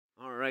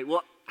right,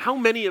 well, how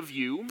many of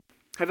you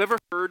have ever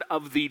heard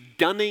of the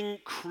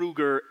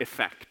Dunning-Kruger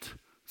effect?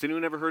 Has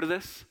anyone ever heard of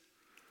this?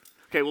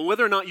 Okay, well,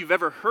 whether or not you've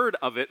ever heard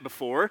of it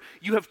before,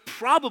 you have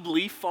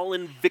probably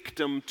fallen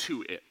victim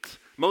to it.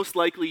 Most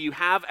likely you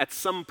have at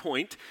some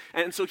point.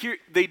 And so here,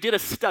 they did a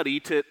study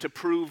to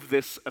prove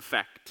this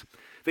effect.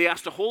 They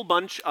asked a whole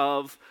bunch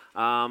of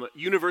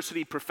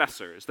university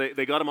professors.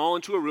 They got them all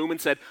into a room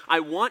and said, I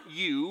want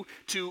you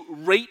to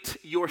rate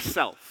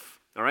yourself.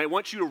 All right, I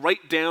want you to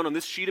write down on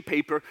this sheet of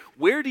paper,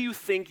 where do you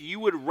think you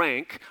would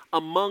rank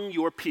among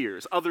your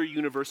peers, other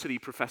university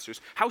professors?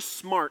 How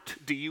smart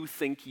do you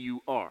think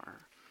you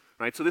are?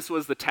 Right, so this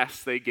was the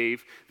test they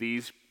gave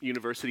these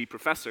university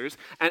professors,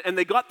 and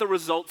they got the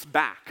results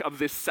back of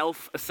this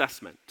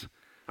self-assessment.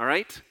 All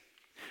right?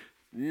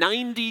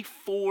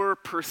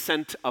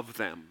 94% of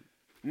them,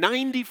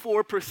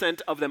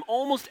 94% of them,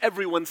 almost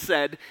everyone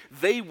said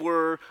they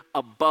were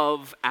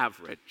above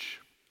average.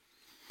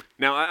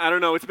 Now, I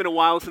don't know, it's been a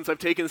while since I've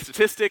taken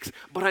statistics,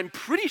 but I'm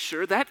pretty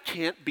sure that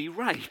can't be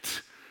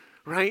right.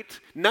 Right?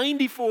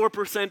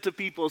 94% of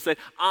people said,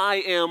 I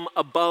am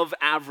above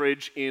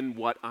average in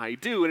what I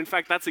do. And in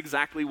fact, that's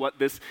exactly what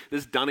this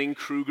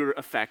Dunning-Kruger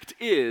effect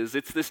is.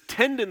 It's this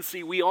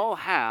tendency we all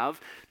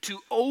have to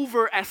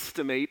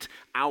overestimate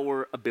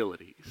our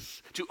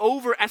abilities, to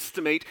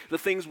overestimate the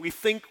things we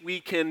think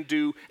we can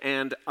do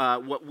and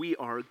what we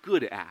are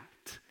good at.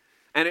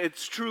 And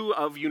it's true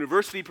of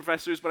university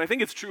professors, but I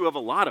think it's true of a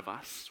lot of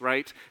us,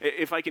 right?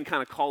 If I can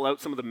kind of call out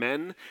some of the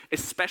men,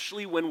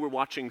 especially when we're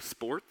watching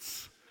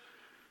sports,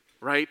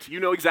 right?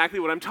 You know exactly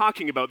what I'm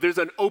talking about. There's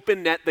an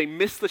open net, they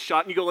miss the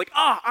shot, and you go like,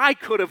 I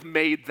could have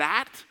made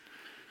that.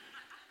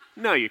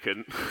 No, you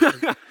couldn't.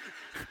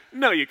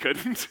 No, you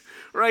couldn't,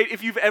 right?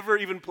 If you've ever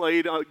even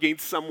played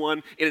against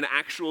someone in an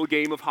actual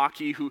game of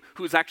hockey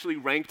who's actually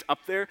ranked up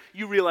there,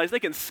 you realize they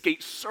can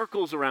skate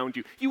circles around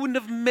you. You wouldn't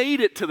have made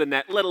it to the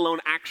net, let alone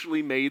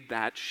actually made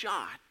that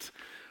shot,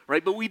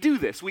 right? But we do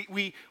this.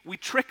 We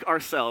trick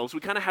ourselves. We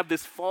kind of have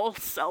this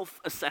false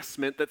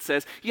self-assessment that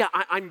says, yeah,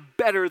 I'm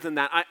better than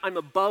that. I'm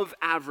above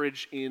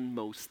average in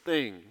most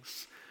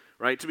things.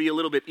 Right? To be a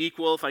little bit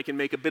equal, if I can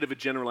make a bit of a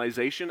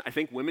generalization, I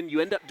think women,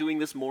 you end up doing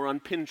this more on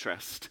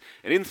Pinterest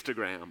and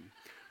Instagram,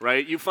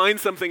 right? You find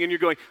something and you're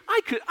going,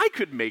 I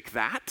could make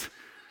that,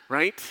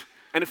 right?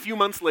 And a few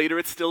months later,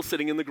 it's still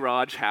sitting in the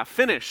garage half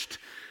finished,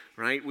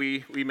 right?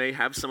 We may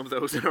have some of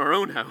those in our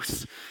own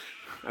house.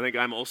 I think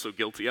I'm also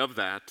guilty of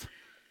that,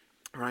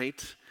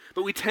 right?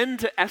 But we tend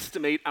to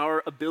estimate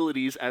our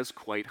abilities as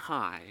quite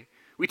high.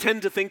 We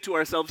tend to think to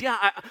ourselves,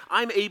 yeah,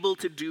 I'm able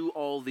to do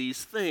all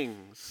these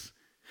things.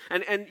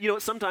 And you know,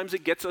 sometimes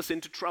it gets us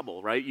into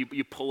trouble, right?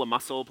 You pull a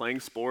muscle playing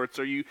sports,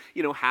 or you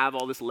have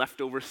all this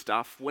leftover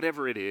stuff,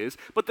 whatever it is.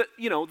 But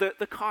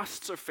the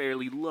costs are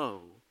fairly low.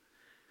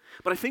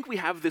 But I think we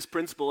have this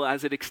principle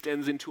as it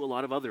extends into a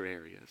lot of other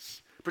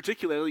areas,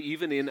 particularly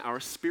even in our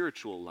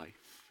spiritual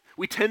life.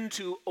 We tend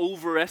to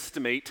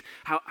overestimate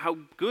how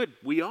good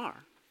we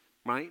are,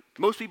 right?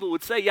 Most people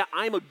would say, yeah,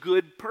 I'm a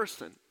good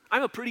person.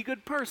 I'm a pretty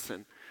good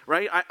person,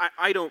 right?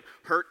 I don't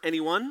hurt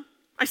anyone.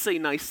 I say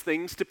nice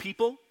things to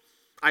people.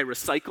 I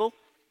recycle,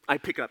 I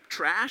pick up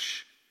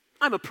trash,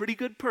 I'm a pretty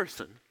good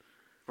person,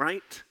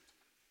 right?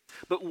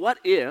 But what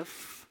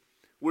if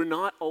we're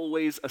not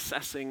always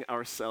assessing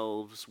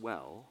ourselves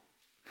well?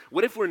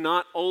 What if we're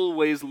not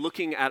always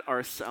looking at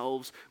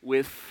ourselves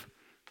with,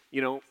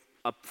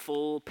 a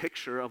full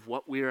picture of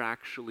what we're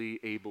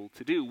actually able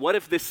to do? What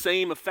if this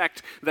same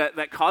effect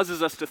that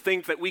causes us to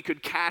think that we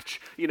could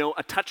catch,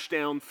 a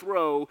touchdown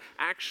throw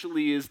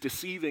actually is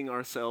deceiving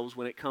ourselves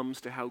when it comes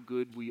to how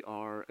good we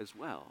are as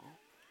well?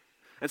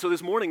 And so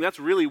this morning, that's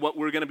really what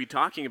we're going to be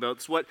talking about.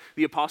 It's what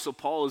the Apostle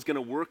Paul is going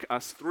to work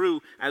us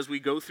through as we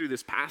go through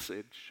this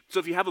passage. So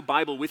if you have a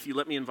Bible with you,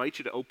 let me invite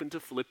you to open to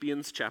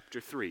Philippians chapter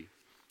 3.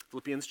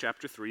 Philippians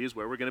chapter 3 is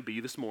where we're going to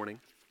be this morning.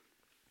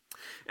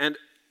 And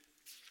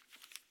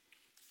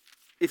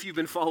if you've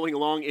been following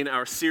along in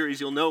our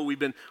series, you'll know we've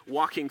been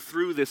walking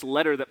through this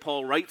letter that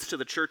Paul writes to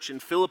the church in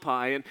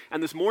Philippi.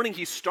 And this morning,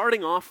 he's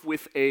starting off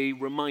with a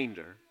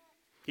reminder.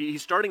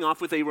 He's starting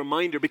off with a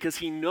reminder because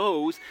he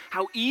knows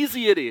how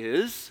easy it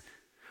is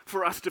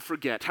for us to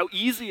forget, how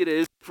easy it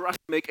is for us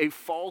to make a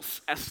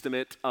false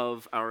estimate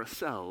of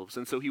ourselves.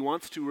 And so he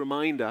wants to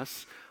remind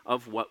us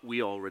of what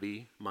we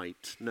already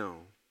might know.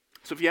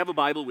 So if you have a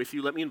Bible with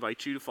you, let me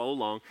invite you to follow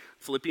along.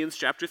 Philippians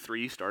chapter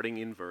 3, starting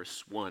in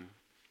verse 1.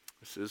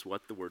 This is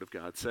what the Word of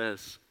God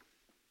says.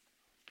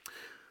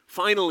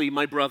 Finally,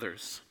 my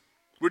brothers,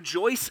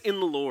 rejoice in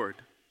the Lord.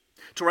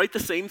 To write the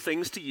same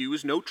things to you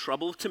is no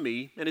trouble to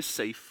me and is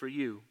safe for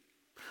you.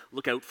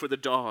 Look out for the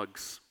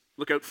dogs.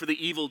 Look out for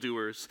the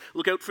evildoers.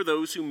 Look out for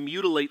those who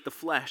mutilate the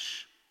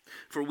flesh.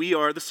 For we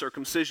are the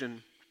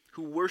circumcision,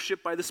 who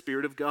worship by the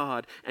Spirit of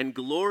God and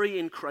glory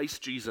in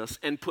Christ Jesus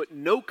and put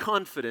no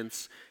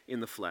confidence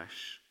in the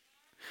flesh.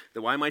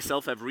 Though I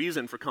myself have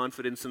reason for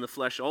confidence in the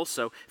flesh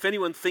also. If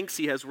anyone thinks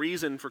he has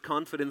reason for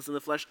confidence in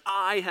the flesh,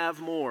 I have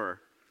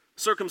more.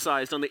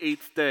 Circumcised on the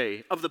 8th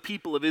day, of the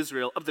people of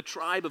Israel, of the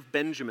tribe of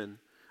Benjamin,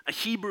 a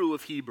Hebrew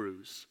of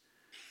Hebrews.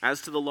 As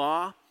to the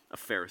law, a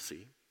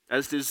Pharisee.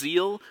 As to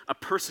zeal, a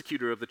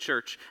persecutor of the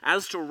church.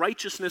 As to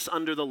righteousness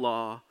under the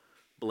law,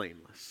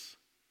 blameless.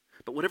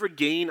 But whatever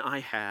gain I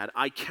had,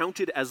 I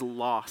counted as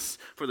loss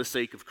for the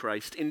sake of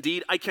Christ.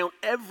 Indeed, I count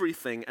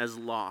everything as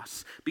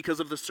loss because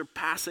of the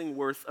surpassing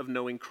worth of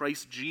knowing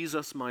Christ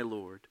Jesus my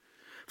Lord.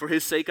 For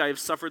his sake I have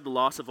suffered the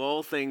loss of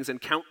all things and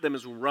count them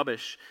as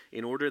rubbish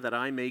in order that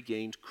I may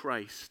gain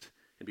Christ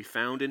and be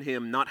found in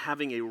him, not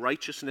having a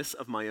righteousness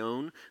of my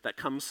own that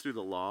comes through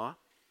the law,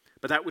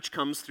 but that which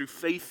comes through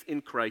faith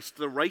in Christ,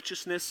 the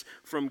righteousness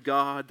from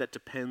God that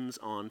depends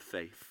on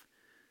faith,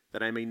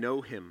 that I may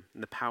know him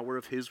in the power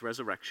of his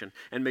resurrection,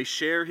 and may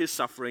share his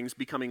sufferings,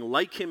 becoming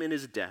like him in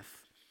his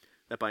death,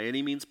 that by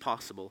any means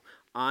possible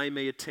I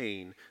may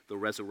attain the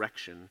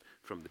resurrection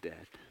from the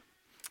dead.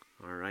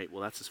 All right,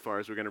 well, that's as far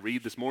as we're going to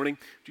read this morning.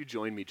 Would you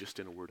join me just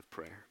in a word of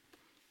prayer?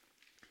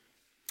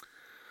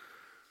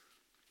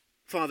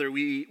 Father,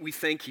 we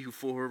thank you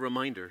for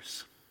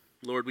reminders.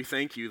 Lord, we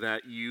thank you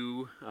that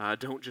you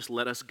don't just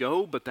let us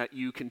go, but that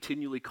you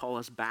continually call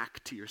us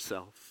back to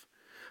yourself.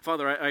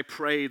 Father, I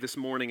pray this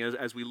morning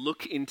as we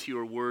look into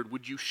your word,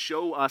 would you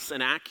show us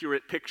an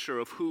accurate picture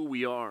of who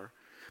we are?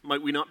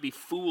 Might we not be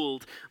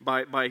fooled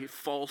by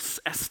false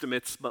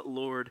estimates, but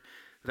Lord,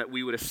 that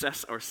we would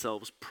assess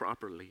ourselves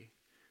properly,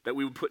 that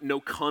we would put no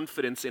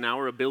confidence in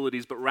our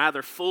abilities, but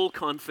rather full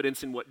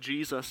confidence in what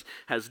Jesus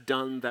has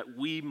done, that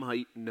we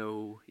might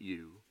know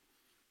you.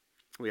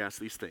 We ask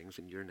these things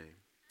in your name.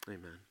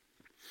 Amen.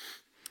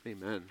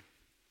 Amen.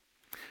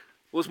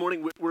 Well, this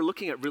morning we're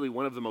looking at really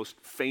one of the most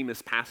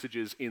famous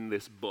passages in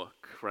this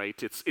book,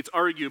 right? It's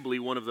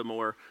arguably one of the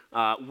more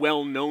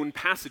well-known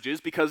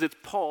passages because it's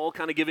Paul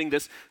kind of giving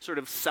this sort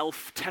of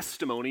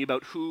self-testimony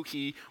about who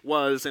he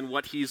was and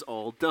what he's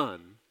all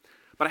done.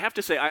 But I have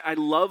to say, I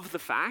love the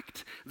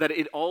fact that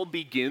it all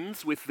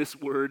begins with this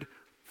word,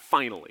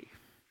 finally,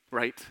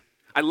 right?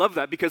 I love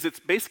that because it's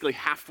basically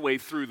halfway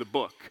through the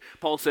book.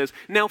 Paul says,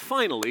 now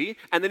finally,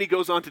 and then he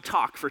goes on to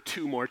talk for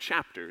 2 more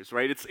chapters,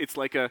 right? It's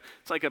like a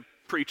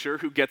preacher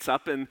who gets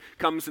up and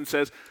comes and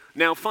says,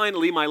 now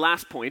finally, my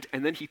last point,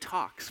 and then he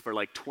talks for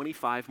like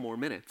 25 more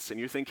minutes. And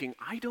you're thinking,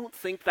 I don't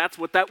think that's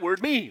what that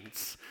word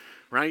means,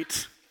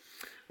 right?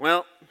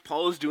 Well,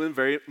 Paul is doing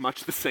very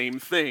much the same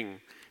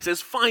thing. He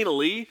says,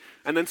 finally,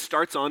 and then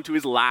starts on to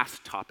his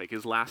last topic,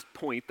 his last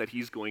point that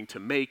he's going to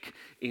make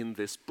in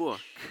this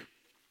book.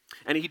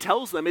 And he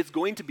tells them it's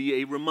going to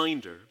be a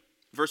reminder.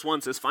 Verse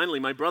 1 says, finally,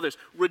 my brothers,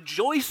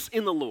 rejoice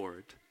in the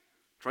Lord.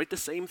 Write the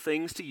same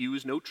things to you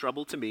is no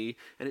trouble to me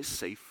and is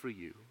safe for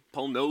you.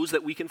 Paul knows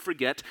that we can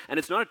forget, and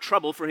it's not a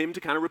trouble for him to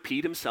kind of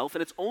repeat himself,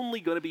 and it's only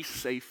going to be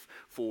safe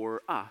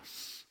for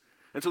us.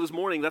 And so this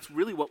morning, that's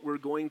really what we're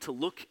going to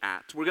look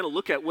at. We're going to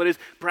look at what is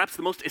perhaps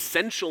the most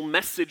essential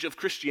message of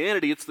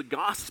Christianity. It's the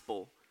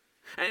gospel.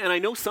 And I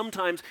know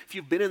sometimes if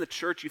you've been in the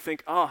church, you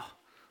think, oh,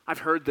 I've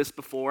heard this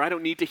before. I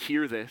don't need to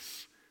hear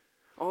this.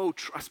 Oh,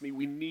 trust me,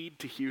 we need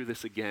to hear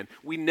this again.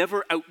 We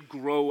never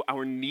outgrow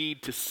our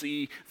need to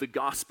see the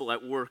gospel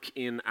at work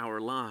in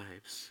our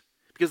lives.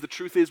 Because the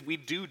truth is, we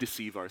do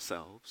deceive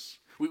ourselves.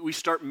 We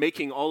start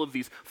making all of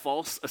these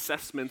false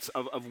assessments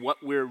of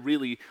what we're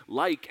really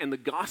like, and the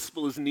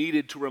gospel is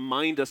needed to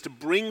remind us, to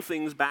bring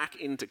things back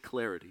into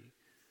clarity.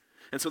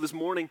 And so this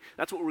morning,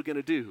 that's what we're going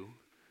to do.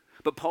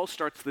 But Paul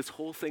starts this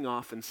whole thing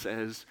off and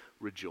says,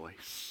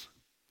 rejoice.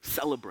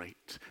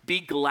 Celebrate, be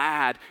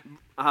glad,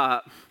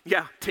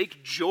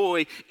 take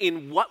joy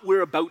in what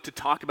we're about to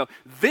talk about.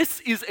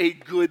 This is a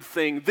good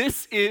thing.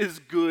 This is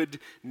good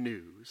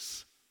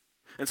news.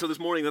 And so this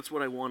morning, that's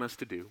what I want us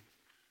to do.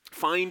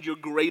 Find your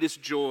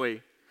greatest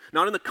joy,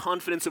 not in the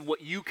confidence of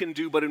what you can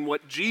do, but in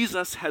what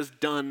Jesus has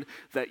done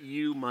that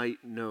you might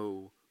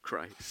know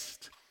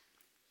Christ.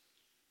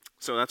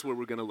 So that's where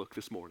we're going to look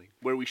this morning,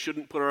 where we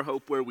shouldn't put our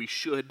hope, where we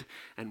should,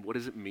 and what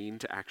does it mean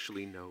to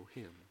actually know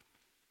him.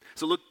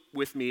 So look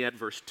with me at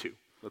verse 2.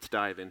 Let's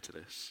dive into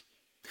this.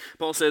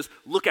 Paul says,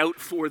 look out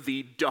for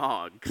the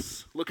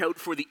dogs. Look out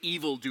for the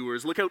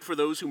evildoers. Look out for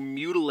those who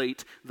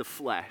mutilate the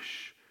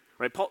flesh.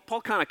 Right?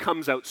 Paul kind of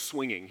comes out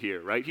swinging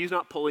here, right? He's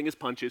not pulling his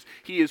punches.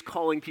 He is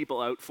calling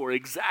people out for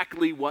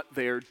exactly what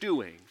they're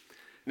doing.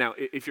 Now,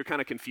 if you're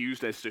kind of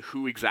confused as to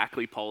who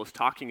exactly Paul is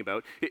talking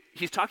about,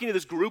 he's talking to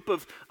this group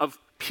of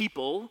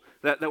people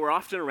that were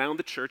often around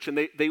the church, and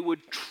they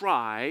would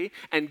try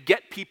and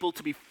get people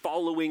to be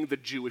following the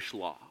Jewish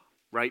law.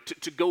 Right?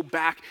 To go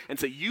back and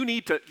say, you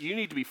need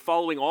to be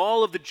following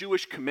all of the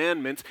Jewish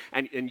commandments,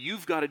 and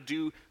you've got to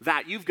do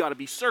that. You've got to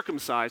be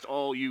circumcised,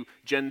 all you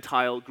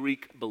Gentile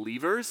Greek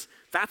believers.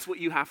 That's what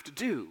you have to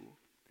do.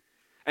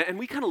 And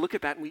we kind of look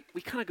at that and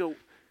we kind of go,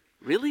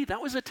 really? That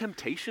was a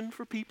temptation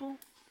for people?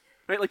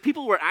 Right? Like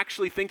people were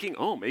actually thinking,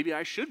 oh, maybe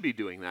I should be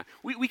doing that.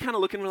 We kind of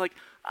look and we're like,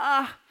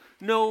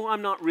 no,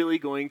 I'm not really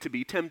going to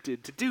be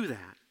tempted to do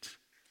that.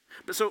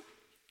 But so,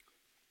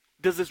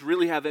 does this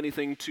really have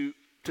anything to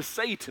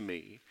say to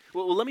me?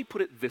 Well, let me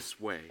put it this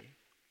way,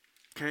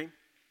 okay?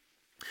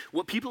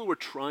 What people were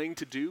trying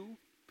to do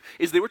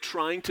is they were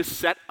trying to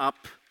set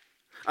up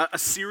a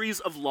series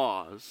of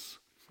laws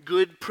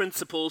good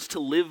principles to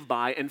live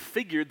by and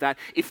figured that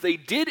if they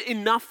did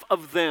enough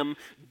of them,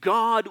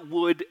 God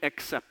would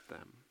accept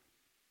them.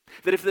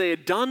 That if they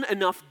had done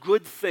enough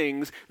good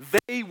things,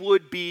 they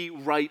would be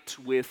right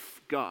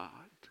with God.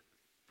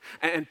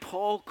 And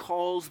Paul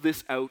calls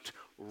this out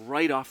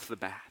right off the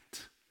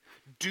bat.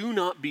 Do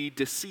not be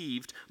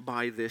deceived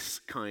by this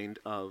kind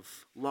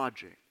of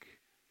logic.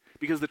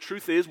 Because the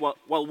truth is, while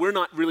we're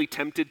not really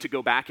tempted to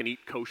go back and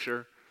eat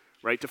kosher,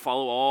 right, to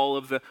follow all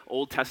of the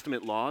Old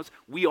Testament laws,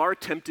 we are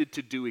tempted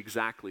to do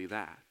exactly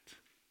that.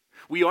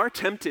 We are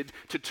tempted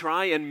to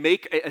try and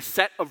make a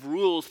set of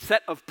rules,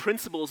 set of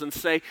principles, and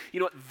say, you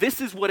know what, this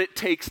is what it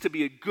takes to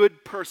be a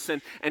good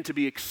person and to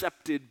be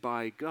accepted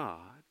by God.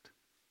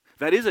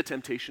 That is a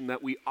temptation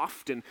that we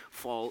often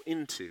fall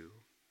into,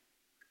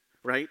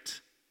 right?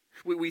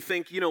 We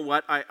think, you know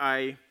what,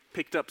 I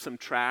picked up some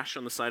trash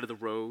on the side of the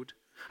road.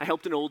 I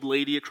helped an old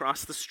lady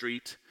across the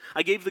street.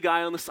 I gave the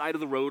guy on the side of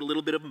the road a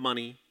little bit of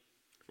money,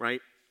 right?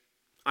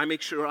 I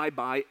make sure I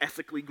buy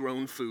ethically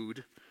grown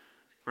food,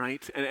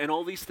 right? And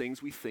all these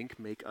things we think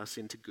make us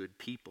into good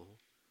people.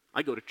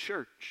 I go to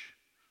church.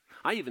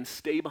 I even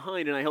stay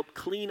behind and I help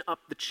clean up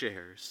the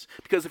chairs.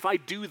 Because if I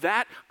do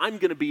that, I'm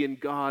going to be in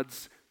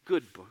God's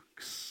good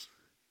books,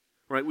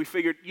 right? We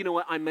figured, you know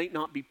what, I might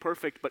not be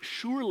perfect, but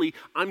surely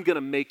I'm going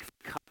to make the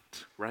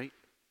cut, right?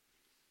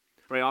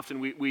 Right, often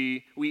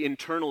we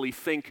internally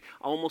think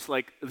almost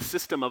like the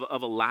system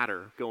of a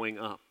ladder going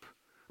up.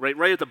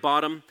 Right at the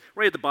bottom,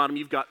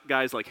 you've got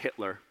guys like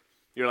Hitler.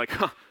 You're like,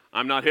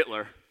 I'm not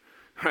Hitler.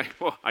 Right,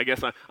 well, I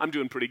guess I'm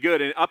doing pretty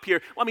good. And up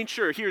here, well, I mean,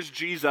 sure, here's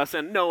Jesus,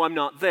 and no, I'm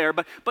not there,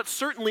 but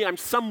certainly I'm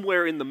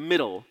somewhere in the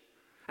middle,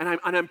 and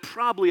I'm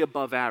probably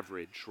above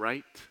average,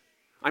 right?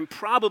 I'm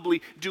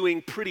probably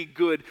doing pretty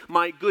good.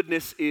 My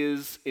goodness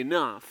is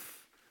enough.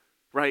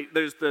 Right?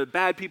 There's the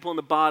bad people on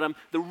the bottom.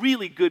 The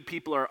really good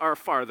people are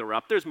farther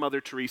up. There's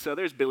Mother Teresa.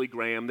 There's Billy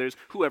Graham. There's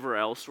whoever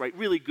else, right?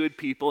 Really good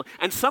people.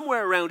 And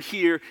somewhere around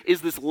here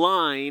is this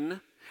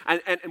line.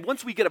 And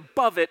once we get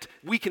above it,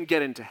 we can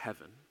get into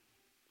heaven.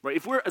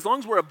 Right? As long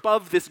as we're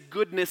above this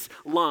goodness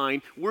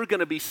line, we're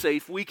going to be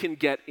safe. We can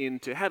get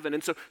into heaven.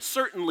 And so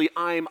certainly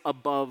I'm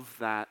above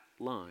that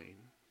line.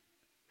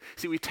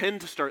 See, we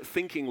tend to start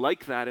thinking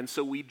like that, and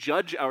so we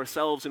judge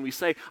ourselves and we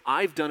say,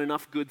 I've done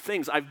enough good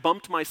things. I've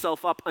bumped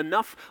myself up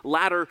enough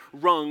ladder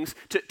rungs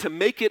to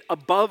make it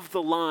above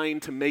the line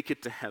to make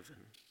it to heaven.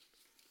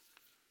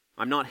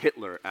 I'm not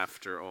Hitler,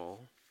 after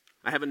all.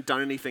 I haven't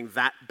done anything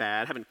that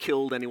bad, haven't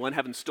killed anyone,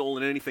 haven't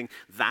stolen anything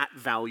that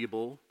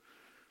valuable.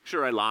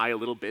 Sure, I lie a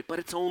little bit, but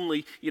it's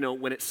only,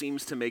 when it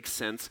seems to make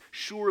sense.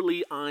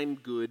 Surely I'm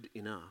good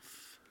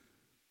enough.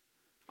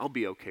 I'll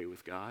be okay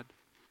with God.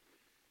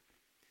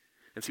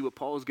 And see, what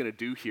Paul is going to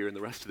do here in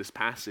the rest of this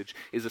passage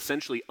is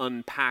essentially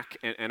unpack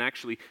and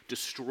actually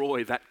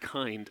destroy that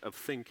kind of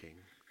thinking.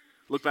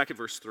 Look back at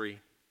verse 3.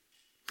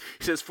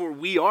 He says, "For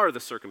we are the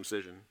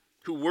circumcision,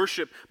 who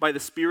worship by the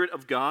Spirit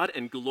of God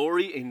and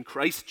glory in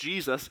Christ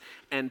Jesus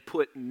and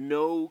put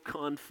no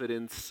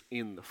confidence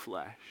in the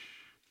flesh."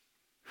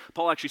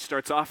 Paul actually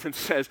starts off and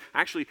says,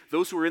 actually,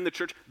 those who are in the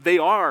church, they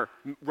are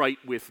right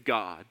with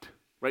God.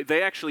 Right?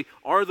 They actually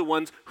are the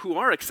ones who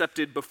are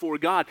accepted before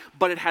God,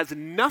 but it has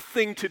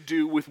nothing to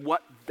do with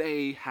what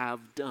they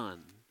have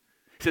done.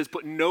 It says,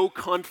 put no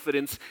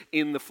confidence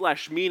in the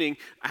flesh, meaning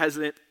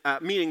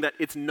that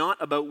it's not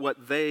about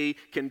what they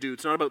can do.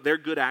 It's not about their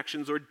good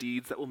actions or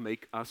deeds that will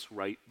make us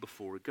right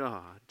before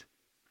God.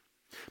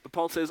 But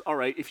Paul says, all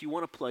right, if you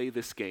want to play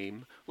this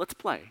game, let's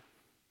play.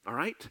 All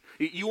right?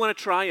 You want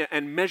to try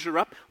and measure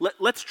up?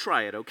 Let's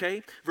try it,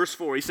 okay? Verse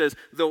 4, he says,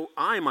 though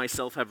I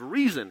myself have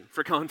reason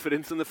for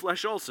confidence in the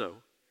flesh also.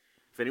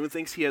 If anyone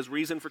thinks he has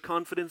reason for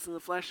confidence in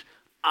the flesh,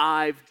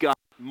 I've got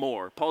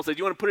more. Paul says,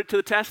 you want to put it to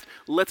the test?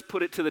 Let's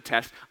put it to the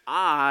test.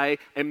 I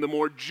am the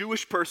more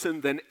Jewish person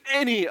than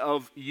any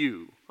of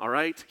you, all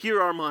right? Here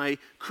are my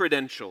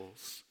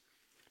credentials.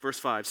 Verse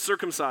 5,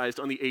 circumcised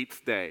on the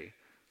 8th day,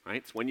 right?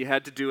 It's when you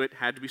had to do it,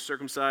 had to be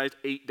circumcised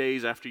 8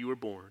 days after you were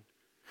born.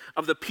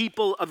 Of the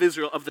people of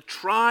Israel, of the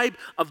tribe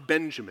of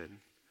Benjamin,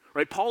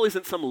 right? Paul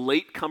isn't some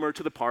latecomer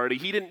to the party.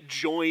 He didn't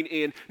join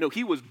in. No,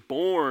 he was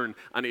born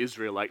an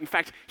Israelite. In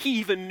fact, he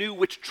even knew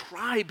which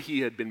tribe he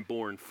had been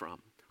born from,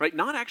 right?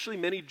 Not actually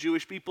many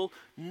Jewish people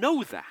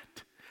know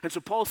that. And so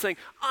Paul's saying,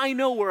 I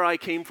know where I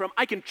came from.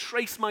 I can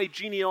trace my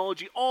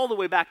genealogy all the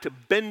way back to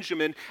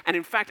Benjamin. And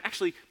in fact,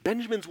 actually,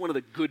 Benjamin's one of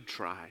the good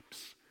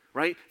tribes.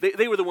 Right?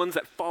 They were the ones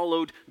that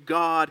followed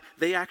God.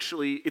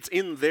 It's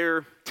in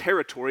their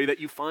territory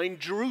that you find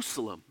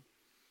Jerusalem.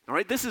 All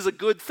right? This is a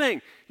good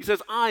thing. He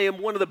says, I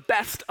am one of the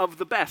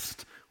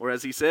best. Or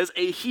as he says,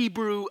 a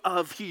Hebrew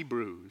of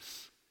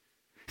Hebrews.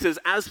 He says,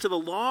 as to the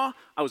law,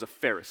 I was a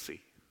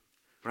Pharisee.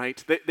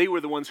 Right? They were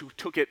the ones who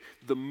took it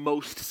the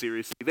most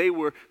seriously. They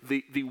were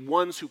the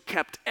ones who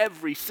kept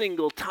every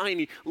single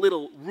tiny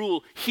little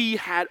rule. He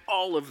had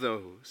all of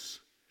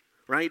those.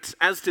 Right?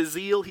 As to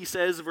zeal, he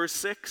says, verse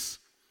 6,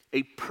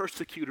 a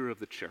persecutor of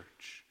the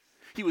church.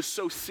 He was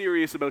so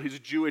serious about his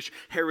Jewish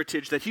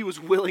heritage that he was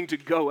willing to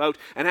go out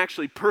and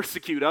actually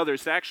persecute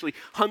others, to actually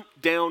hunt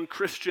down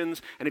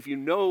Christians. And if you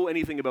know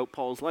anything about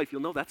Paul's life,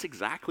 you'll know that's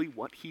exactly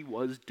what he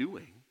was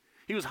doing.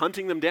 He was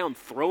hunting them down,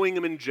 throwing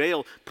them in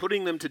jail,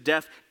 putting them to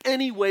death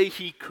any way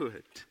he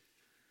could.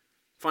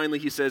 Finally,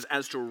 he says,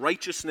 as to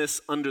righteousness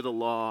under the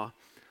law,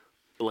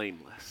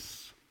 blameless.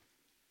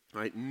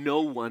 Right?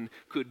 No one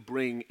could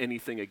bring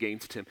anything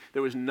against him.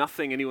 There was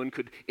nothing anyone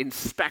could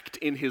inspect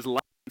in his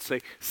life and say,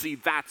 see,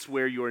 that's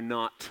where you're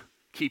not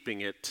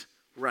keeping it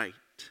right.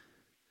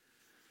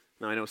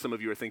 Now, I know some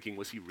of you are thinking,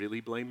 was he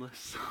really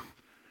blameless?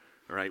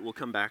 All right, we'll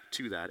come back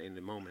to that in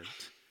a moment.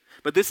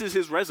 But this is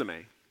his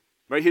resume.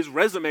 Right? His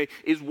resume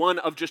is one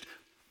of just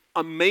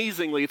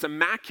amazingly, it's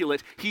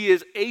immaculate. He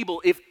is able,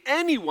 if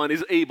anyone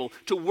is able,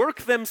 to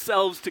work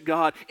themselves to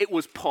God, it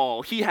was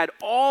Paul. He had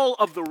all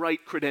of the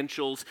right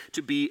credentials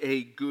to be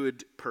a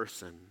good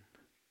person.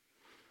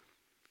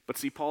 But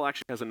see, Paul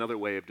actually has another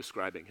way of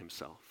describing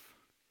himself.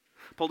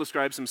 Paul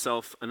describes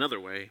himself another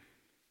way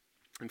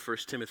in 1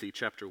 Timothy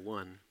chapter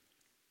 1.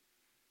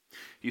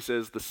 He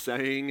says, the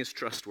saying is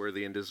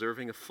trustworthy and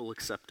deserving of full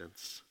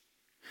acceptance,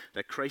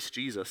 that Christ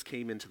Jesus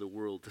came into the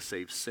world to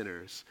save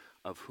sinners,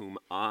 of whom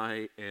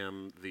I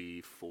am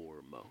the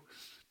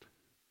foremost.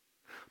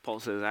 Paul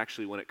says,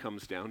 actually, when it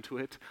comes down to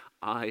it,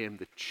 I am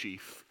the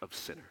chief of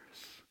sinners.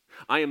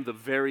 I am the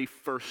very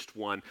first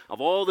one.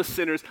 Of all the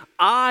sinners,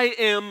 I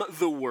am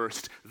the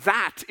worst.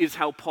 That is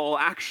how Paul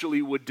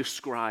actually would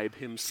describe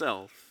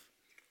himself.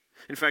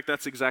 In fact,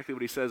 that's exactly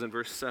what he says in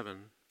verse 7.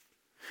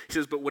 He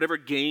says, but whatever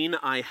gain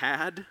I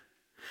had,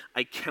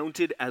 I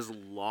counted as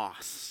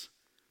loss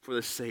for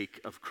the sake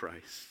of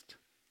Christ.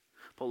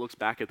 Paul looks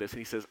back at this and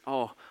he says,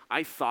 oh,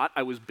 I thought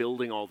I was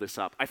building all this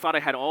up. I thought I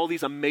had all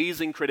these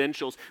amazing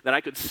credentials that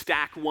I could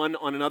stack one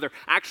on another.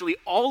 Actually,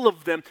 all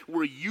of them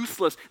were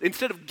useless.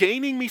 Instead of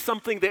gaining me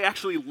something, they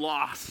actually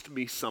lost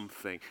me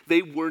something.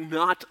 They were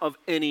not of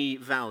any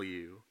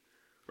value.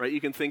 Right?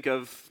 You can think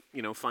of,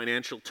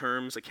 financial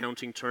terms,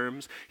 accounting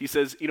terms. He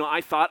says,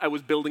 I thought I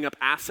was building up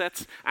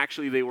assets.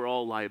 Actually, they were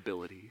all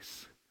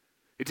liabilities.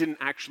 It didn't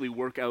actually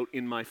work out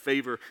in my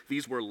favor.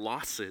 These were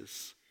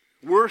losses.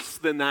 Worse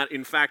than that,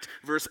 in fact,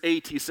 verse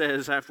 8, he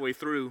says halfway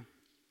through,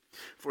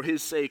 for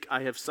his sake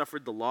I have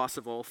suffered the loss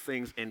of all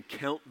things and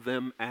count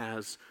them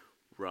as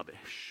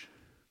rubbish.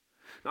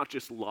 Not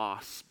just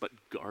loss, but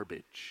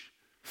garbage,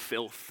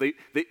 filth.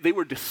 They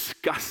were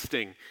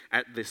disgusting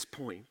at this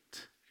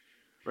point.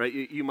 Right?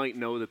 You might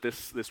know that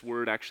this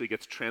word actually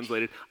gets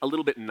translated a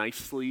little bit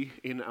nicely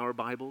in our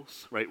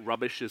Bibles. Right?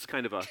 Rubbish is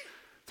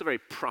it's a very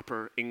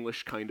proper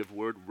English kind of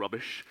word,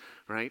 rubbish,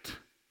 right?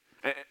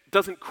 It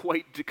doesn't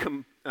quite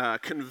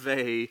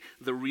convey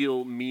the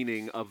real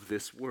meaning of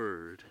this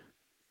word.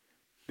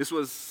 This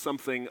was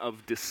something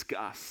of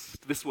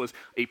disgust. This was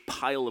a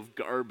pile of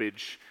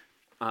garbage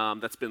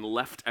that's been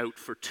left out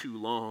for too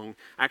long.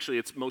 Actually,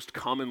 it's most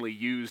commonly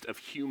used of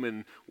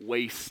human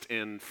waste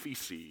and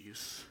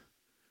feces.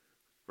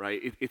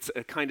 Right? It's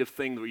a kind of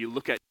thing where you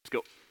look at it and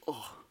go,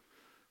 oh,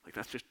 like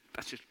that's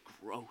just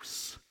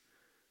gross.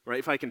 Right?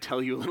 If I can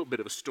tell you a little bit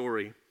of a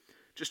story,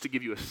 just to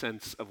give you a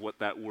sense of what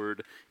that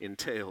word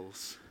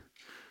entails.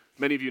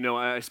 Many of you know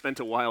I spent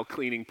a while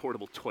cleaning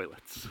portable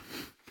toilets.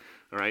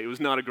 All right, it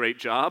was not a great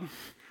job,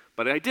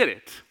 but I did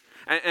it.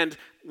 And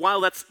while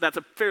that's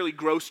a fairly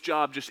gross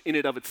job just in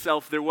and of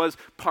itself, there was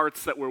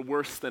parts that were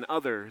worse than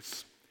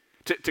others.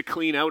 To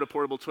clean out a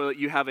portable toilet,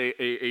 you have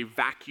a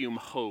vacuum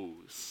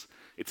hose.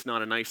 It's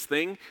not a nice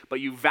thing, but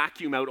you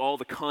vacuum out all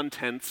the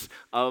contents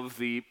of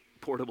the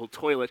portable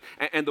toilet.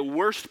 And the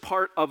worst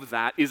part of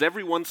that is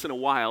every once in a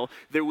while,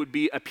 there would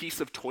be a piece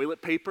of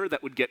toilet paper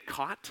that would get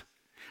caught,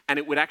 and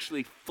it would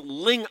actually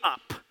fling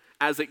up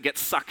as it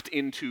gets sucked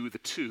into the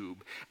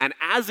tube. And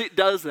as it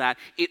does that,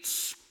 it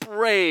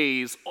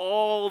sprays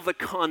all the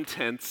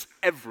contents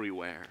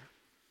everywhere.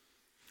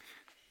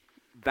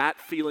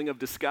 That feeling of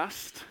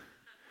disgust,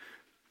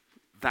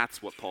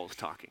 that's what Paul's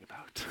talking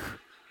about.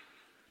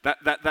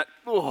 That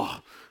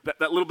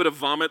little bit of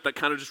vomit that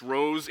kind of just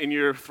rose in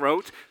your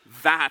throat,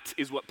 that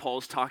is what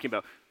Paul's talking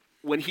about.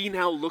 When he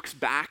now looks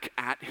back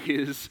at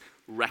his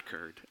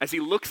record, as he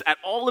looks at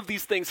all of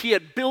these things he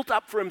had built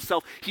up for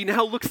himself, he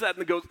now looks at it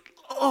and goes,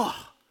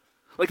 oh,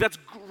 like that's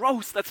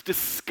gross, that's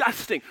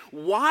disgusting.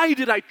 Why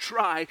did I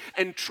try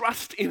and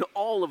trust in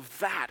all of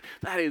that?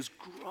 That is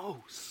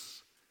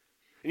gross.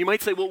 And you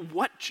might say, well,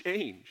 what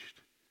changed?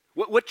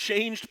 What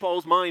changed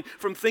Paul's mind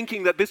from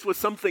thinking that this was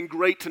something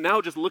great to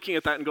now just looking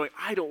at that and going,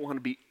 I don't want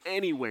to be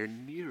anywhere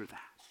near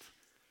that,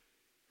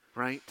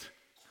 right?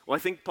 Well, I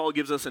think Paul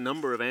gives us a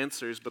number of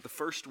answers, but the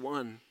first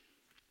one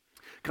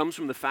comes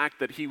from the fact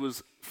that he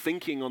was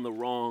thinking on the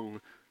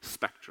wrong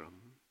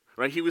spectrum,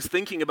 right? He was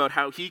thinking about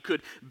how he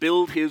could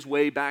build his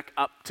way back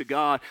up to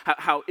God,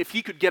 how if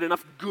he could get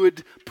enough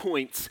good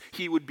points,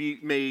 he would be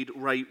made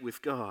right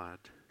with God.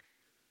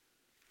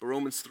 But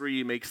Romans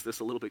 3 makes this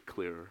a little bit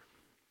clearer.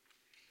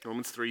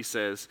 Romans 3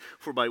 says,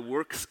 for by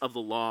works of the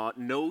law,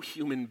 no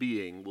human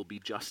being will be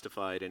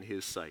justified in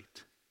his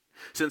sight,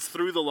 since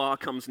through the law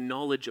comes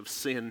knowledge of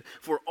sin.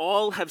 For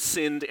all have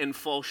sinned and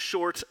fall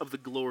short of the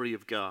glory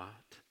of God.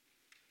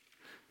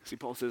 See,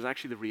 Paul says,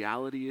 actually the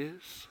reality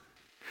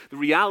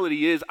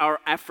is our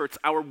efforts,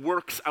 our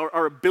works,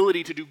 our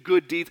ability to do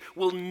good deeds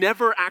will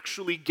never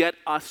actually get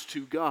us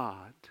to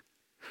God.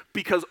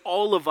 Because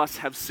all of us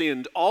have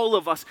sinned. All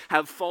of us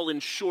have fallen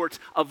short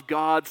of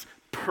God's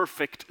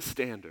perfect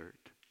standard.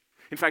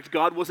 In fact,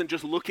 God wasn't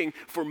just looking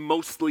for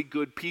mostly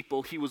good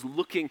people. He was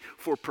looking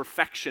for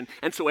perfection.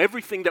 And so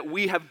everything that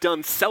we have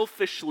done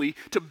selfishly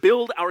to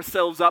build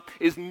ourselves up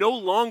is no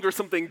longer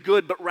something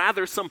good, but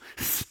rather some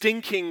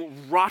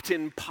stinking,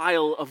 rotten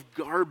pile of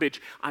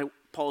garbage.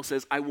 Paul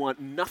says, I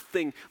want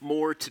nothing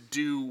more to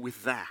do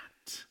with that.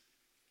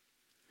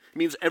 It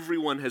means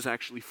everyone has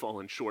actually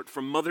fallen short.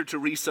 From Mother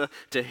Teresa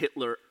to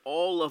Hitler,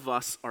 all of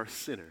us are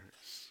sinners.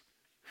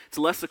 It's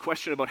less a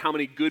question about how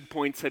many good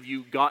points have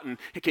you gotten.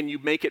 Can you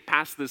make it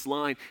past this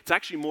line? It's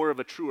actually more of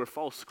a true or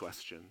false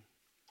question.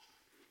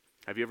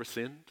 Have you ever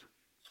sinned?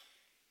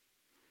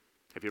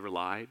 Have you ever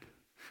lied?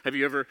 Have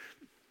you ever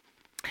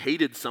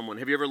hated someone?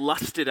 Have you ever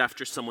lusted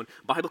after someone?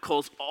 The Bible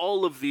calls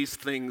all of these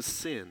things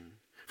sin.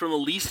 From the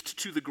least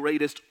to the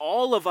greatest,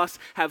 all of us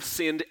have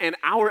sinned, and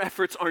our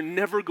efforts are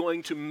never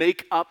going to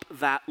make up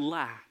that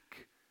lack.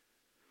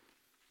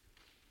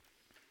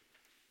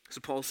 So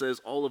Paul says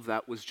all of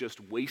that was just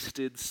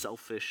wasted,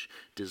 selfish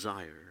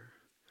desire.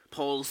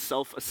 Paul's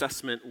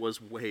self-assessment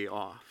was way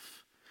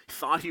off. He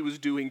thought he was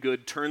doing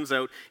good. Turns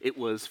out it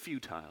was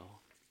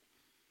futile.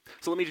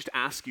 So let me just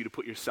ask you to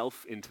put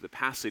yourself into the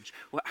passage.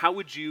 How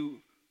would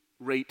you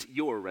rate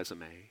your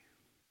resume?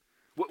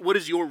 What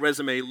does your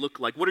resume look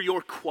like? What are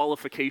your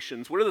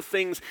qualifications? What are the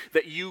things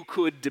that you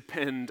could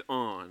depend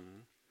on?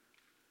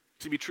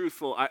 To be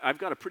truthful, I've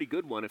got a pretty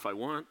good one if I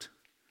want.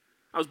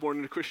 I was born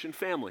in a Christian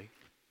family.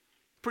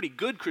 Pretty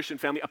good Christian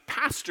family, a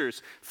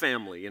pastor's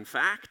family, in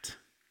fact.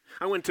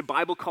 I went to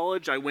Bible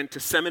college, I went to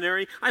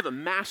seminary. I have a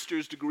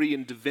master's degree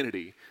in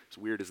divinity. As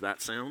weird as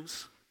that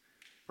sounds,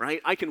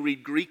 right? I can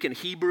read Greek and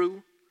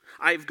Hebrew.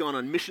 I've gone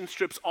on mission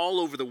trips all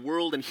over the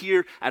world and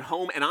here at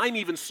home, and I'm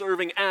even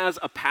serving as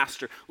a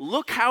pastor.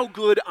 Look how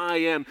good I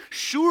am.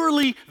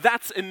 Surely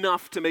that's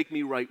enough to make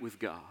me right with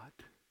God.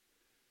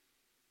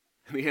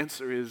 And the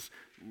answer is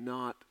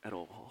not at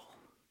all.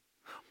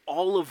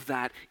 All of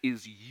that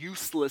is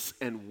useless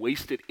and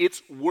wasted.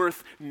 It's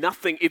worth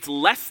nothing. It's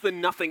less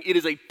than nothing. It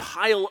is a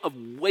pile of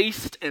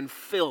waste and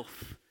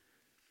filth.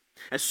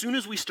 As soon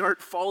as we start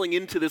falling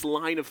into this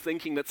line of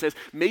thinking that says,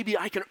 maybe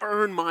I can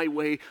earn my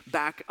way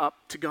back up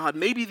to God.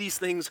 Maybe these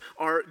things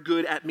are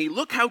good at me.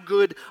 Look how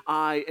good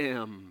I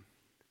am.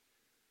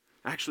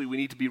 Actually, we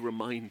need to be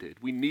reminded.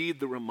 We need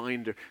the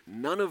reminder.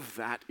 None of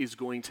that is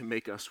going to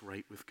make us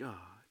right with God.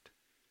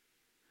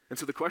 And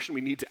so the question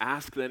we need to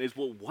ask then is,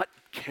 well, what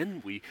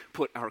can we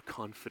put our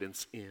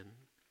confidence in?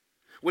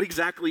 What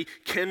exactly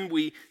can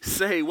we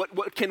say?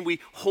 What can we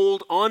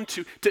hold on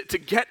to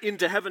get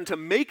into heaven, to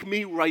make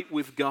me right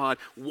with God?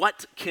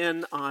 What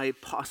can I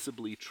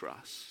possibly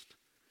trust?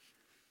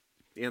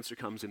 The answer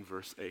comes in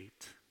verse 8.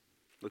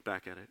 Look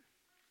back at it.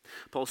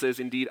 Paul says,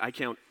 indeed, I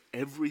count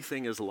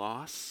everything as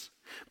loss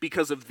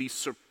because of the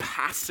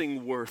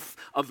surpassing worth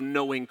of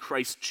knowing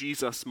Christ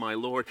Jesus my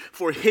Lord.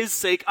 For his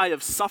sake I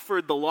have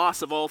suffered the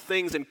loss of all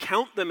things and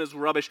count them as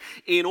rubbish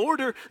in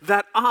order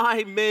that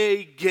I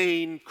may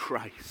gain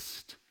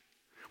Christ.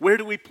 Where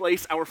do we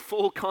place our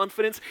full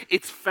confidence?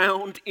 It's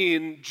found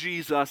in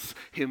Jesus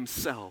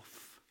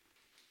himself.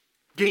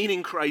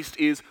 Gaining Christ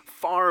is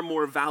far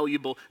more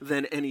valuable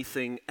than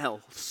anything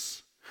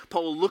else.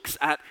 Paul looks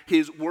at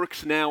his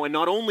works now, and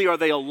not only are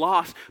they a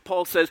loss,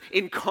 Paul says,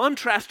 in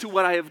contrast to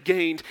what I have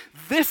gained,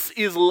 this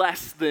is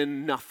less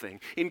than nothing.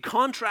 In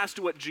contrast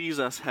to what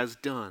Jesus has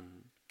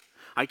done,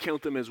 I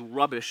count them as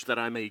rubbish that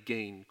I may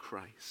gain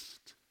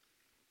Christ.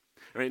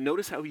 All right,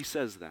 notice how he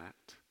says that.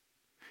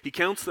 He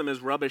counts them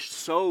as rubbish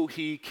so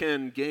he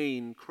can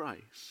gain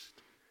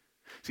Christ.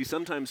 See,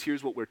 sometimes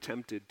here's what we're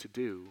tempted to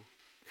do.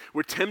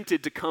 We're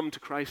tempted to come to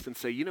Christ and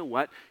say, you know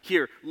what?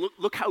 Here,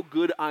 look how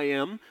good I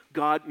am.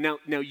 God, now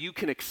you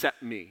can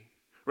accept me,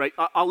 right?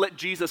 I'll let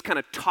Jesus kind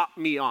of top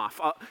me off.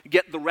 I'll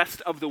get the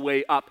rest of the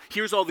way up.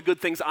 Here's all the good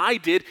things I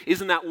did.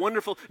 Isn't that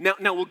wonderful?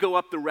 Now we'll go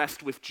up the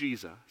rest with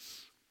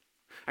Jesus.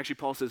 Actually,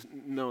 Paul says,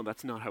 no,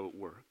 that's not how it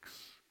works.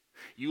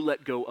 You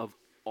let go of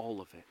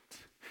all of it.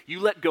 You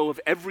let go of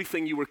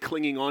everything you were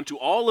clinging on to,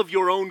 all of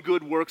your own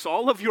good works,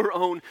 all of your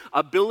own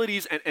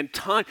abilities and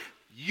time.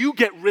 You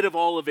get rid of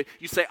all of it.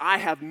 You say, I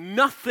have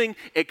nothing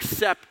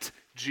except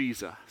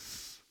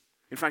Jesus.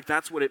 In fact,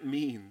 that's what it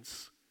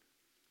means.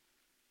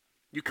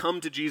 You come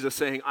to Jesus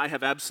saying, I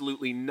have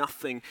absolutely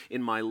nothing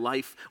in my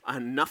life,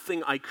 and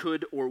nothing I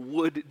could or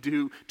would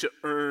do to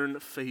earn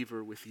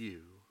favor with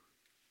you.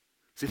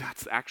 See,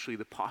 that's actually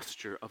the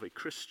posture of a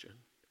Christian.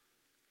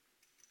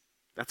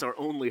 That's our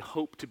only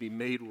hope to be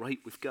made right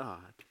with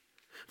God.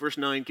 Verse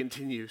 9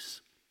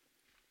 continues.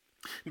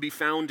 Be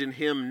found in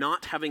him,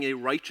 not having a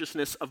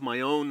righteousness of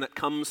my own that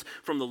comes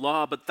from the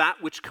law, but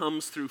that which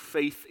comes through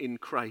faith in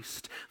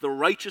Christ, the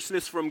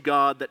righteousness from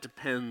God that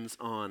depends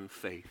on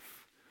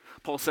faith.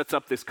 Paul sets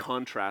up this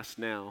contrast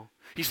now.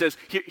 He says,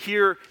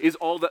 here is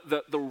all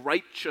the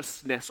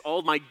righteousness,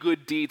 all my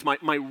good deeds,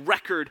 my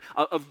record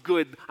of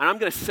good, and I'm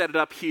going to set it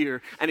up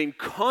here. And in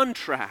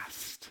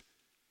contrast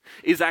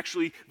is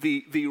actually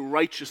the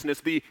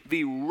righteousness,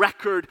 the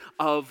record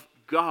of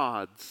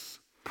God's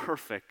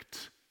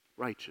perfect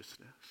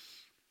righteousness.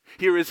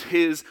 Here is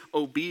his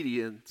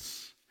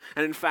obedience.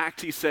 And in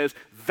fact, he says,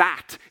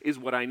 that is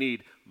what I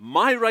need.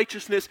 My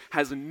righteousness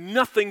has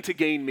nothing to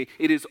gain me.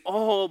 It is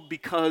all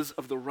because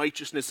of the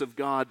righteousness of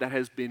God that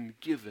has been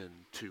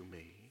given to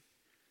me.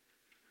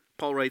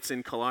 Paul writes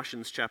in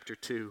Colossians chapter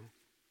 2,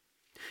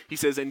 he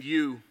says, and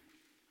you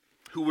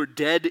who were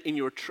dead in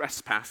your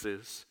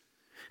trespasses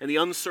and the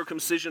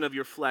uncircumcision of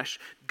your flesh,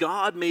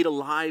 God made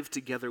alive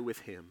together with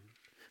him,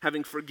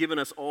 having forgiven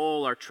us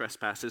all our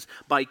trespasses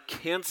by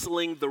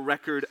canceling the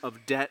record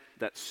of debt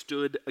that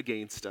stood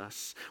against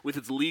us with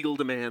its legal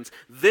demands.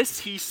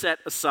 This he set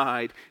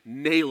aside,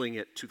 nailing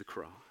it to the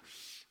cross.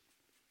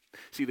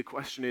 See, the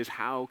question is,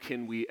 how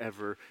can we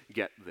ever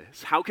get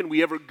this? How can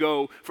we ever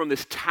go from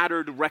this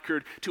tattered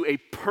record to a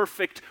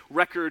perfect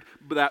record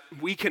that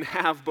we can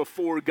have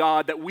before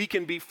God, that we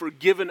can be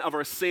forgiven of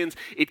our sins?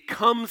 It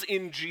comes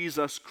in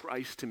Jesus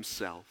Christ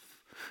himself.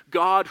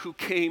 God who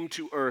came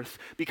to earth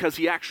because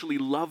he actually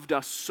loved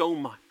us so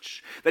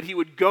much that he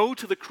would go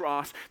to the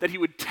cross, that he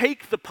would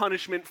take the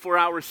punishment for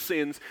our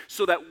sins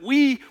so that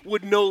we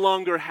would no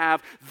longer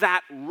have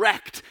that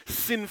wrecked,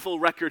 sinful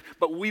record,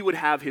 but we would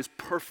have his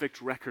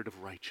perfect record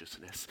of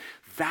righteousness.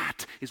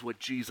 That is what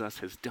Jesus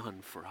has done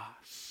for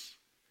us.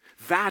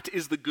 That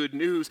is the good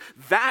news.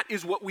 That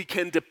is what we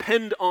can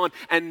depend on,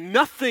 and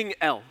nothing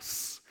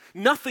else.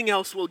 Nothing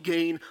else will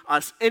gain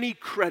us any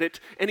credit,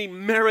 any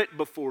merit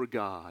before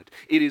God.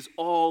 It is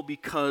all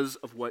because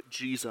of what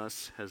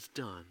Jesus has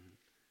done.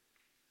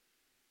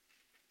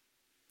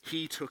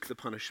 He took the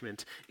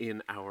punishment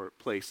in our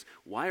place.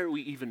 Why are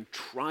we even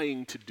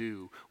trying to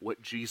do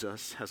what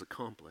Jesus has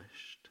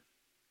accomplished?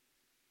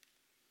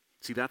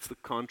 See, that's the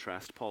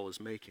contrast Paul is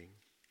making.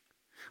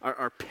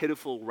 Our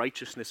pitiful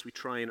righteousness we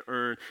try and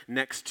earn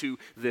next to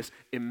this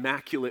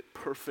immaculate,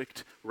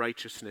 perfect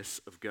righteousness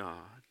of God,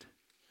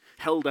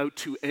 held out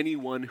to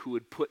anyone who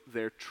would put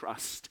their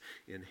trust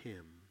in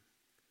him.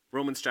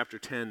 Romans chapter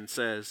 10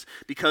 says,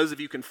 because if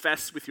you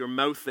confess with your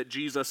mouth that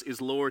Jesus is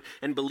Lord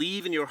and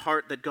believe in your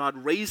heart that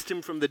God raised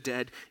him from the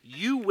dead,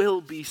 you will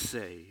be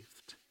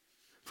saved.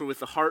 For with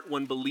the heart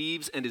one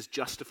believes and is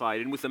justified,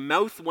 and with the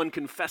mouth one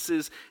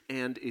confesses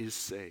and is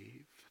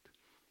saved.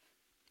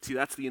 See,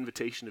 that's the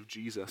invitation of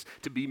Jesus,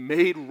 to be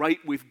made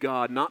right with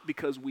God, not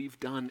because we've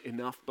done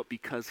enough, but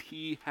because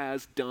he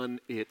has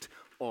done it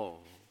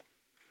all.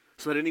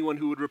 So that anyone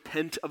who would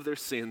repent of their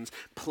sins,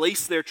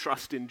 place their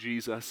trust in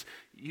Jesus,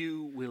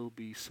 you will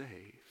be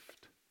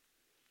saved.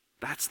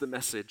 That's the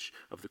message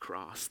of the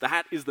cross.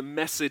 That is the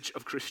message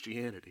of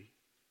Christianity.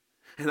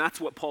 And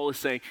that's what Paul is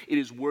saying. It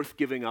is worth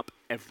giving up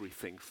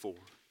everything for.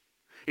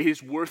 It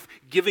is worth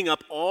giving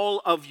up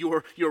all of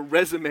your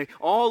resume,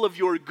 all of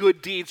your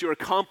good deeds, your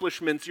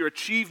accomplishments, your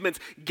achievements.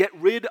 Get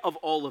rid of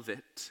all of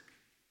it.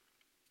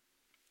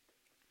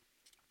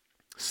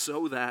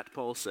 So that,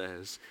 Paul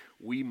says,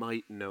 we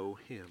might know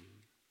him.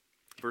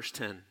 Verse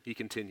 10, he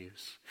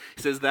continues.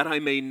 He says, that I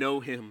may know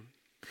him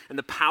and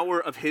the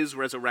power of his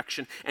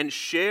resurrection and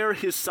share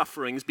his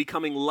sufferings,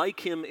 becoming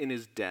like him in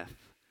his death,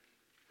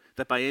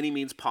 that by any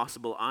means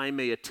possible I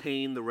may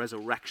attain the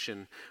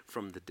resurrection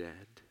from the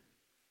dead.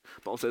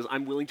 Paul says,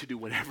 I'm willing to do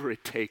whatever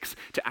it takes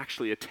to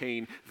actually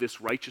attain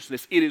this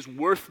righteousness. It is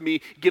worth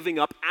me giving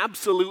up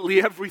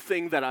absolutely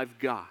everything that I've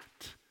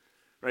got.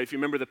 Right? If you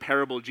remember the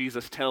parable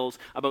Jesus tells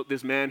about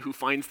this man who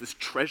finds this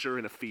treasure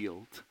in a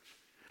field.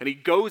 And he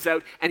goes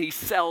out and he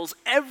sells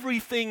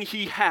everything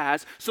he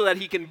has so that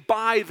he can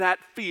buy that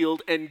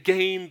field and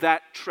gain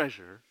that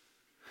treasure.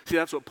 See,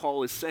 that's what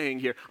Paul is saying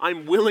here.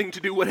 I'm willing to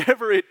do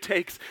whatever it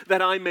takes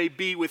that I may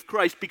be with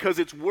Christ because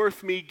it's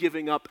worth me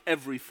giving up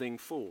everything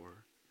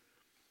for.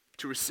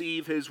 To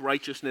receive his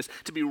righteousness,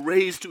 to be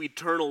raised to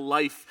eternal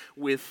life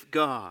with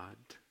God.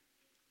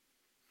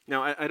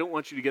 Now, I don't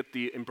want you to get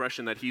the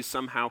impression that he's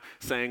somehow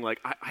saying, like,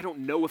 I don't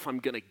know if I'm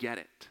going to get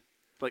it.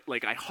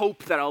 Like I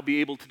hope that I'll be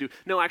able to do.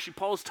 No, actually,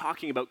 Paul's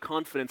talking about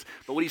confidence,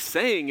 but what he's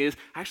saying is,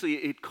 actually,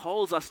 it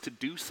calls us to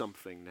do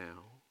something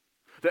now.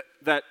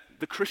 That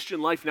the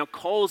Christian life now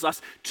calls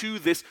us to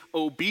this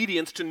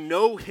obedience, to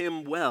know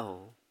him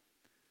well.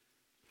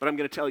 But I'm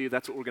going to tell you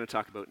that's what we're going to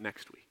talk about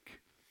next week.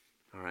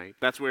 All right?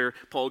 That's where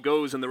Paul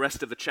goes in the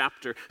rest of the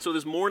chapter. So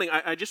this morning,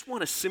 I just want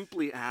to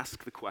simply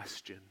ask the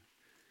question,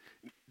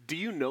 do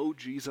you know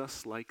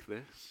Jesus like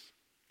this?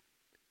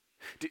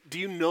 Do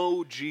you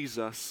know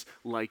Jesus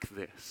like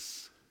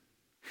this?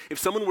 If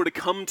someone were to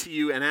come to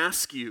you and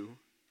ask you,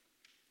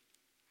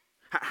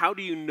 how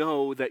do you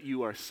know that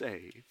you are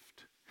saved?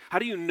 How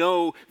do you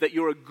know that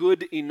you're a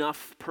good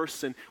enough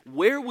person?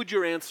 Where would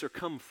your answer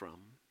come from?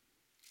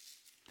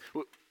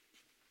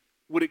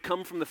 Would it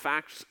come from the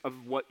facts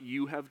of what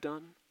you have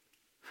done?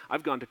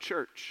 I've gone to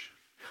church.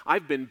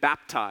 I've been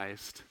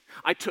baptized.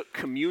 I took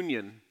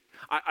communion.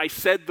 I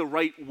said the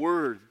right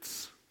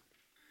words.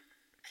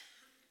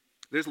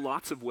 There's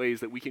lots of ways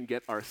that we can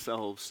get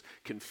ourselves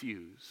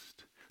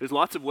confused. There's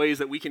lots of ways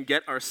that we can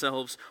get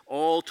ourselves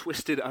all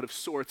twisted out of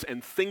sorts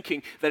and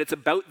thinking that it's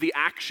about the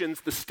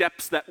actions, the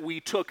steps that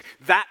we took,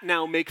 that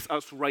now makes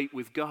us right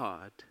with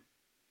God.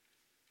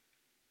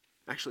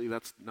 Actually,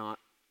 that's not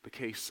the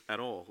case at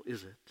all,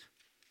 is it?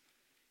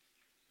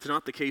 It's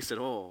not the case at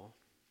all.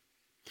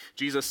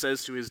 Jesus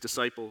says to his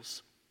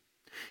disciples,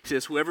 he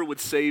says, "Whoever would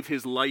save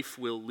his life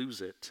will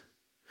lose it.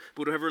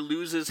 But whoever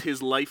loses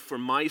his life for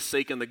my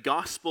sake and the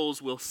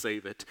gospel's will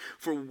save it.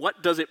 For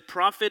what does it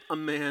profit a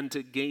man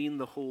to gain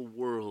the whole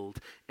world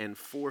and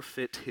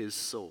forfeit his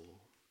soul?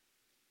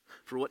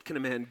 For what can a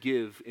man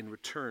give in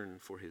return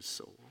for his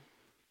soul?"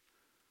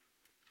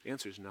 The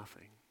answer is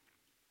nothing.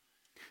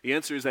 The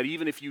answer is that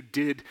even if you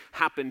did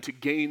happen to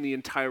gain the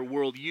entire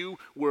world, you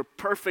were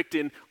perfect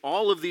in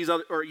all of these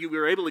other, or you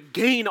were able to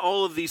gain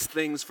all of these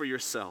things for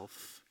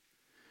yourself,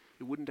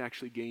 it wouldn't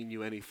actually gain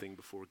you anything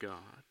before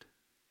God.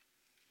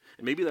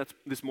 And maybe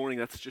this morning,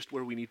 that's just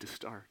where we need to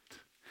start.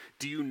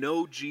 Do you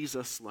know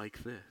Jesus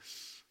like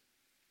this?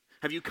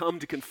 Have you come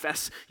to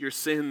confess your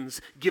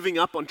sins, giving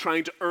up on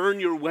trying to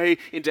earn your way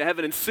into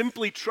heaven and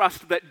simply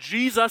trust that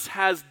Jesus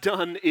has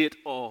done it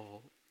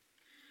all?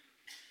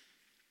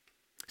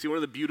 See, one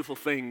of the beautiful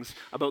things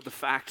about the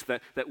fact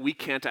that we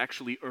can't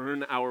actually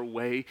earn our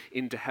way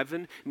into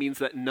heaven means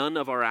that none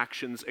of our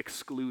actions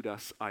exclude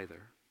us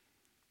either.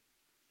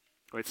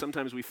 Right?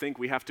 Sometimes we think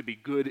we have to be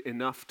good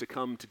enough to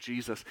come to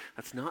Jesus.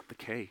 That's not the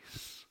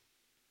case.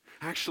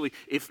 Actually,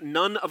 if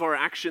none of our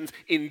actions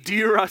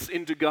endear us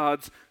into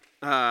God's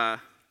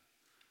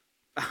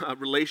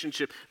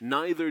relationship,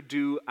 neither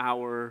do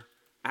our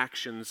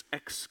actions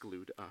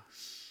exclude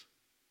us.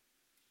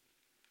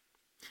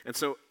 And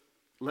so,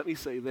 let me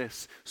say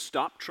this.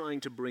 Stop trying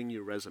to bring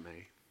your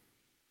resume.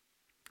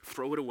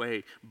 Throw it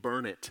away.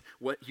 Burn it.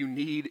 What you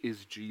need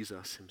is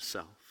Jesus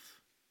himself.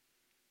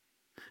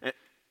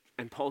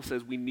 And Paul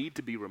says we need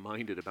to be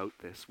reminded about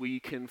this. We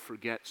can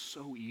forget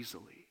so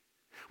easily.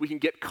 We can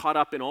get caught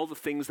up in all the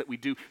things that we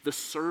do, the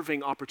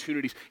serving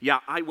opportunities. Yeah,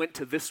 I went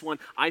to this one.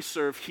 I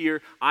serve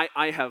here.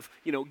 I have,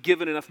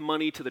 given enough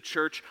money to the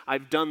church.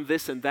 I've done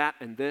this and that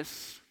and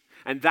this.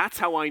 And that's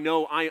how I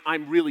know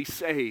I'm really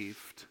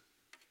saved.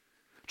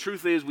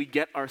 Truth is, we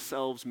get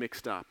ourselves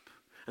mixed up.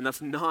 And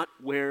that's not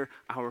where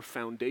our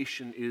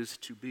foundation is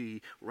to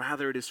be.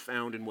 Rather, it is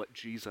found in what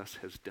Jesus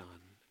has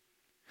done.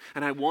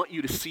 And I want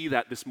you to see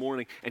that this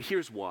morning, and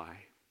here's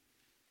why.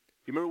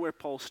 You remember where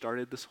Paul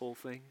started this whole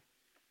thing?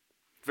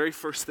 Very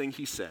first thing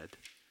he said,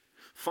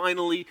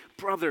 "Finally,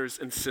 brothers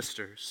and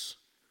sisters,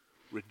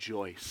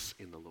 rejoice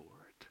in the Lord."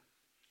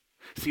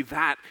 See,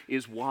 that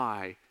is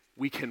why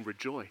we can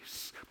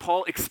rejoice.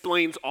 Paul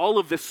explains all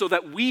of this so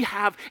that we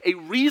have a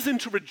reason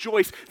to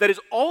rejoice that is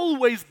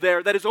always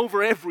there, that is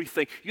over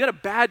everything. You had a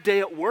bad day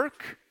at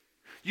work?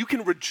 You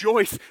can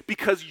rejoice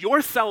because your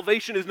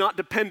salvation is not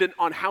dependent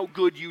on how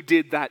good you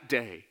did that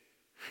day.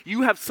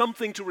 You have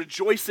something to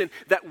rejoice in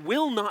that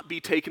will not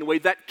be taken away,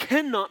 that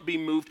cannot be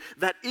moved,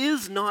 that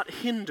is not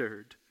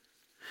hindered.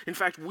 In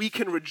fact, we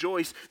can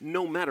rejoice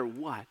no matter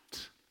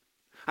what.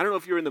 I don't know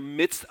if you're in the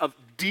midst of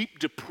deep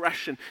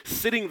depression,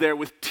 sitting there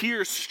with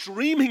tears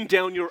streaming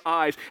down your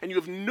eyes, and you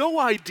have no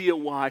idea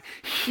why.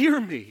 Hear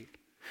me.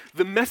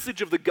 The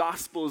message of the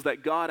gospel is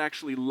that God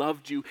actually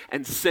loved you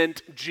and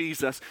sent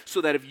Jesus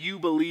so that if you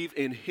believe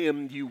in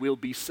him, you will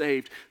be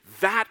saved.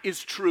 That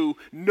is true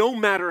no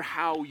matter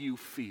how you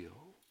feel.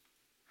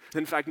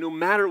 In fact, no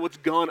matter what's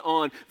gone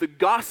on, the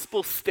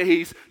gospel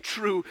stays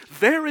true.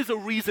 There is a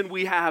reason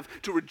we have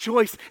to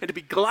rejoice and to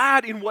be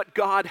glad in what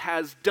God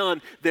has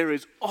done. There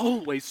is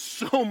always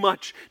so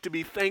much to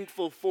be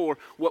thankful for.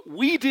 What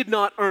we did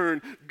not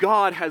earn,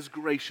 God has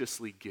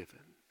graciously given.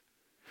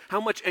 How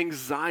much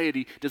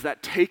anxiety does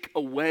that take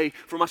away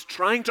from us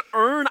trying to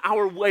earn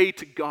our way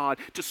to God,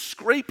 to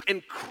scrape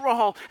and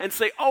crawl and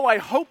say, "Oh, I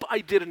hope I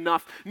did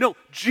enough." No,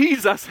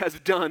 Jesus has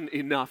done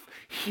enough.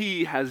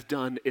 He has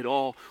done it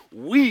all.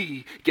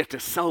 We get to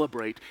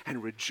celebrate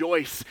and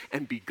rejoice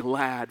and be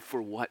glad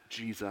for what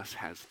Jesus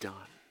has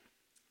done.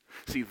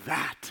 See,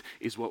 that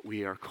is what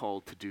we are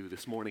called to do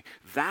this morning.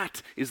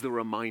 That is the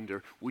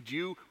reminder. Would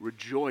you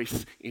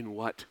rejoice in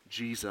what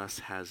Jesus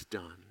has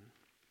done?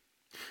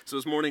 So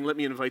this morning, let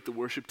me invite the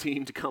worship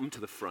team to come to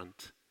the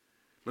front.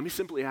 Let me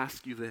simply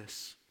ask you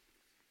this.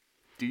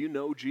 Do you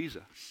know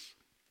Jesus?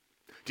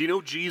 Do you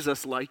know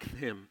Jesus like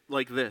him,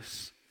 like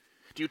this?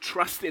 Do you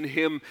trust in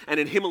him and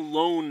in him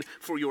alone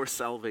for your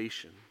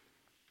salvation?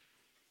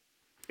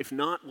 If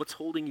not, what's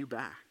holding you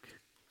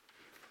back?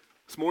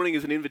 This morning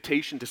is an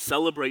invitation to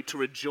celebrate, to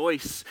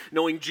rejoice,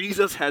 knowing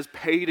Jesus has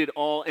paid it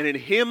all, and in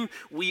him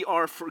we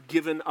are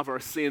forgiven of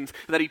our sins,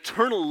 that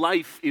eternal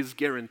life is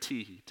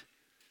guaranteed.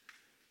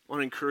 I want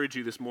to encourage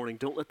you this morning,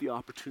 don't let the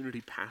opportunity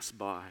pass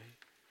by.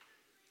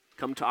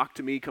 Come talk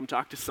to me, come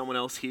talk to someone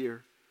else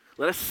here.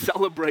 Let us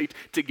celebrate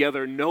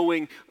together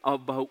knowing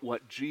about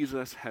what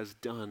Jesus has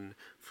done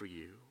for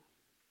you.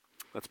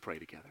 Let's pray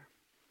together.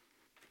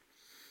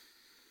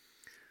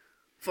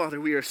 Father,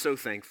 we are so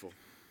thankful.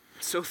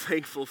 So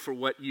thankful for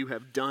what you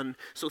have done.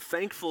 So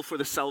thankful for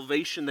the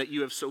salvation that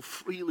you have so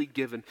freely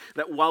given.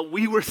 That while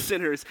we were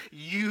sinners,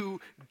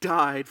 you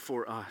died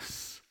for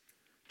us.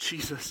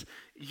 Jesus,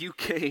 you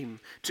came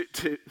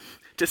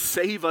to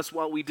save us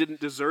while we didn't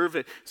deserve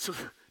it. So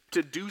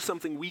to do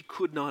something we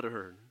could not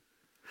earn.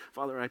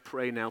 Father, I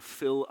pray now,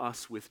 fill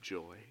us with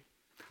joy.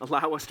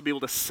 Allow us to be able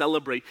to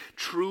celebrate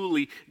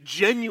truly,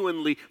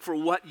 genuinely for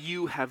what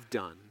you have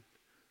done.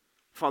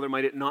 Father,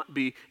 might it not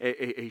be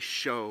a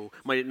show.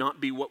 Might it not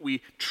be what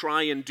we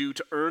try and do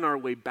to earn our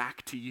way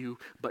back to you,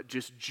 but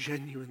just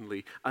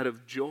genuinely out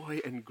of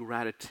joy and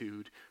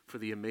gratitude for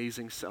the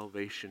amazing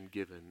salvation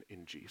given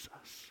in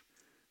Jesus.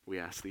 We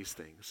ask these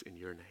things in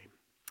your name.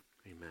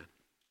 Amen.